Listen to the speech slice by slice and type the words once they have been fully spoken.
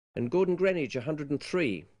and Gordon Greenwich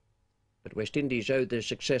 103. But West Indies owed their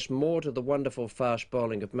success more to the wonderful fast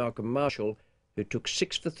bowling of Malcolm Marshall, who took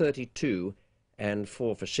 6 for 32 and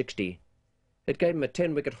 4 for 60. It gave him a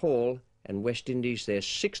 10-wicket haul and West Indies their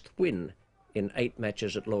 6th win in 8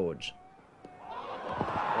 matches at Lord's.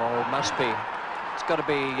 Well, must be. It's got to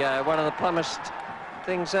be one of the plumbest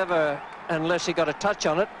things ever, unless he got a touch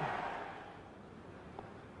on it.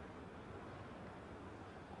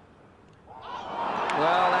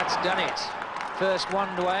 Well, that's done it. First one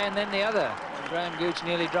away and then the other. Graham Gooch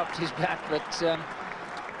nearly dropped his bat, but,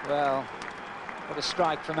 well, what a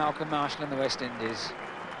strike from Malcolm Marshall and the West Indies.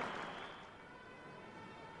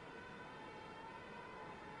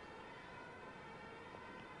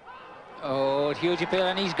 Oh, huge appeal,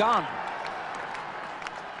 and he's gone.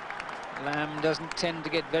 Lamb doesn't tend to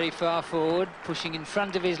get very far forward, pushing in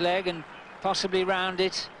front of his leg and possibly round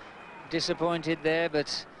it. Disappointed there,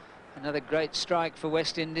 but another great strike for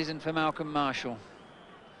West Indies and for Malcolm Marshall.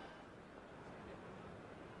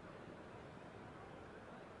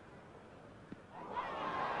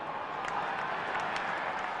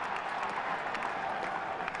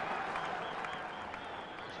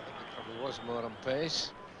 I think it probably was more on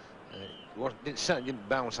pace. It certainly didn't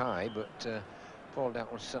bounce high, but Paul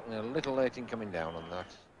Doughton was certainly a little late in coming down on that.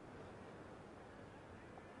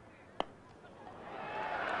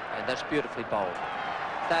 And that's beautifully bowled.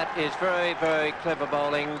 That is very, very clever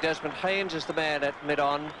bowling. Desmond Haynes is the man at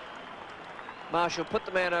mid-on. Marshall put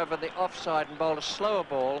the man over the offside and bowled a slower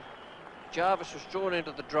ball. Jarvis was drawn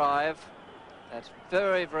into the drive. That's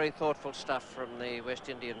very, very thoughtful stuff from the West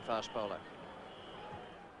Indian fast bowler.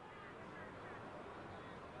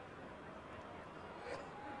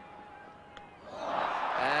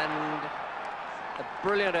 And a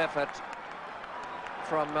brilliant effort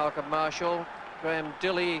from Malcolm Marshall. Graham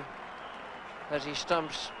Dilley, as he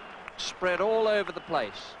stumps, spread all over the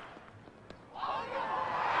place.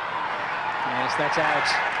 Yes, that's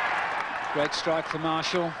out. Great strike for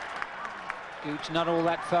Marshall. Gooch not all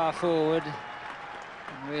that far forward.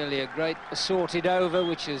 And really a great assorted over,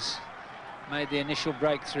 which has made the initial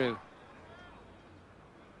breakthrough.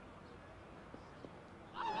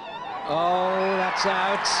 Oh, that's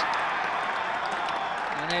out.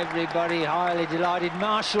 And everybody highly delighted.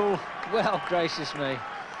 Marshall, well, gracious me.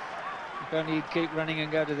 If only he'd keep running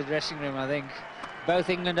and go to the dressing room, I think. Both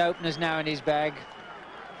England openers now in his bag.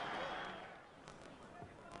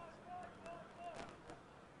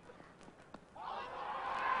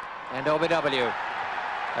 And OBW.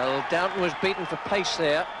 Well, Downton was beaten for pace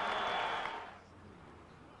there.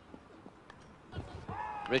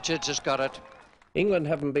 Richards has got it. England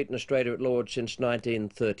haven't beaten Australia at Lord's since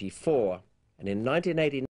 1934, and in 1989